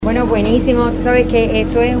Bueno, buenísimo. Tú sabes que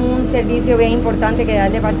esto es un servicio bien importante que da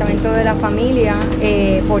el Departamento de la Familia,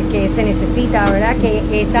 porque se necesita, ¿verdad?, que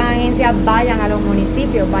estas agencias vayan a los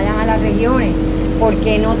municipios, vayan a las regiones,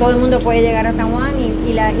 porque no todo el mundo puede llegar a San Juan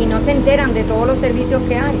y no se enteran de todos los servicios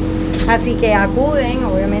que hay. Así que acuden,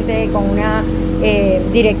 obviamente con una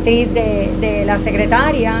directriz de la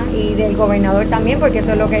secretaria y del gobernador también, porque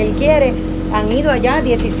eso es lo que él quiere. Han ido allá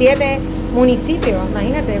 17 municipios,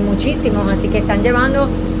 imagínate, muchísimos, así que están llevando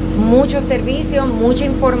muchos servicios, mucha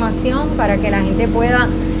información para que la gente pueda,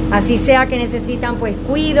 así sea que necesitan pues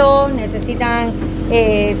cuido, necesitan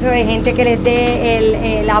gente que les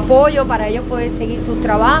dé el apoyo para ellos poder seguir sus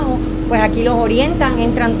trabajos, pues aquí los orientan,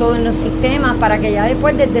 entran todos en los sistemas para que ya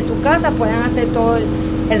después desde sus casas puedan hacer todo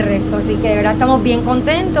el resto. Así que de verdad estamos bien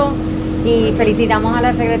contentos y felicitamos a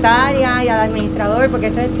la secretaria y al administrador porque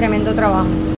esto es tremendo trabajo.